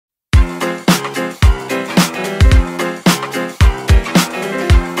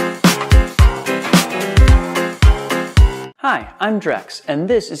Hi, I'm Drex, and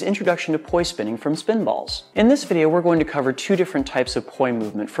this is Introduction to Poi Spinning from Spinballs. In this video, we're going to cover two different types of poi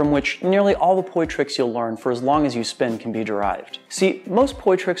movement from which nearly all the poi tricks you'll learn for as long as you spin can be derived. See, most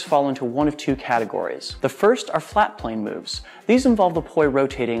poi tricks fall into one of two categories. The first are flat plane moves. These involve the poi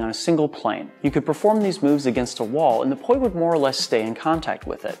rotating on a single plane. You could perform these moves against a wall and the poi would more or less stay in contact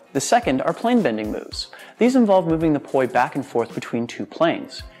with it. The second are plane bending moves. These involve moving the poi back and forth between two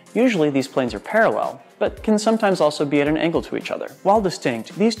planes. Usually these planes are parallel, but can sometimes also be at an angle to each other. While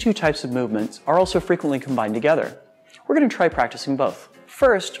distinct, these two types of movements are also frequently combined together. We're going to try practicing both.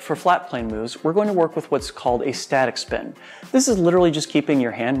 First, for flat plane moves, we're going to work with what's called a static spin. This is literally just keeping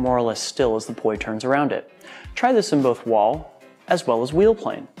your hand more or less still as the poi turns around it. Try this in both wall as well as wheel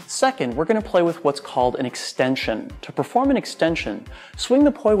plane. Second, we're going to play with what's called an extension. To perform an extension, swing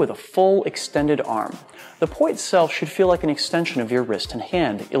the poi with a full extended arm. The poi itself should feel like an extension of your wrist and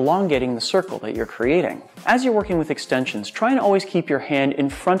hand, elongating the circle that you're creating. As you're working with extensions, try and always keep your hand in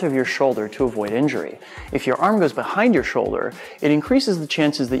front of your shoulder to avoid injury. If your arm goes behind your shoulder, it increases the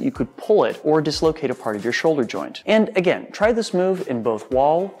chances that you could pull it or dislocate a part of your shoulder joint. And again, try this move in both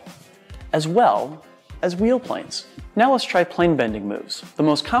wall as well as wheel planes. Now let's try plane bending moves. The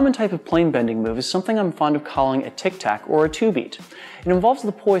most common type of plane bending move is something I'm fond of calling a tic-tac or a two-beat. It involves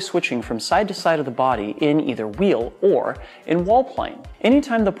the poi switching from side to side of the body in either wheel or in wall plane.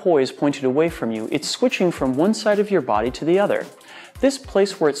 Anytime the poi is pointed away from you, it's switching from one side of your body to the other. This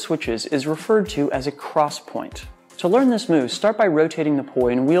place where it switches is referred to as a cross point. To learn this move, start by rotating the poi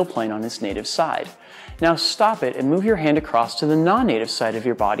in wheel plane on its native side. Now stop it and move your hand across to the non-native side of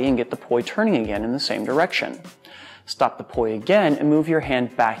your body and get the poi turning again in the same direction. Stop the poi again and move your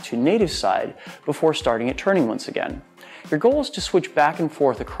hand back to native side before starting it turning once again. Your goal is to switch back and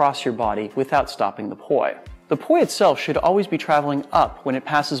forth across your body without stopping the poi. The poi itself should always be traveling up when it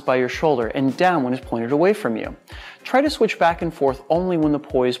passes by your shoulder and down when it's pointed away from you. Try to switch back and forth only when the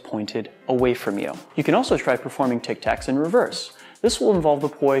poi is pointed away from you. You can also try performing tic-tacs in reverse. This will involve the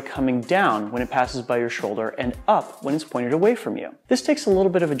poi coming down when it passes by your shoulder and up when it's pointed away from you. This takes a little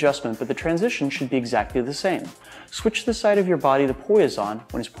bit of adjustment, but the transition should be exactly the same. Switch the side of your body the poi is on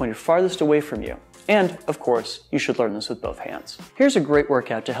when it's pointed farthest away from you. And, of course, you should learn this with both hands. Here's a great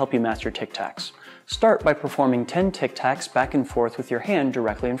workout to help you master tic-tacs. Start by performing 10 tic-tacs back and forth with your hand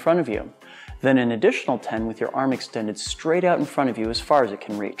directly in front of you. Then an additional 10 with your arm extended straight out in front of you as far as it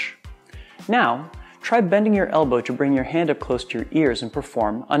can reach. Now, try bending your elbow to bring your hand up close to your ears and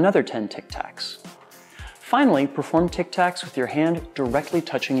perform another 10 tic-tacs. Finally, perform tic-tacs with your hand directly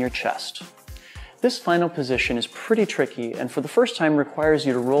touching your chest. This final position is pretty tricky and for the first time requires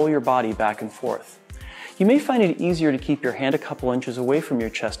you to roll your body back and forth. You may find it easier to keep your hand a couple inches away from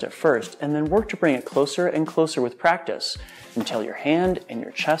your chest at first and then work to bring it closer and closer with practice until your hand and your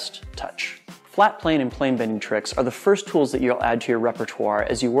chest touch. Flat plane and plane bending tricks are the first tools that you'll add to your repertoire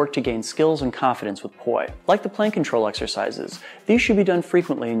as you work to gain skills and confidence with poi. Like the plane control exercises, these should be done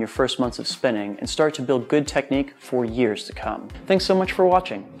frequently in your first months of spinning and start to build good technique for years to come. Thanks so much for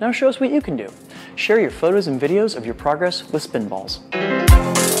watching. Now show us what you can do. Share your photos and videos of your progress with Spinballs.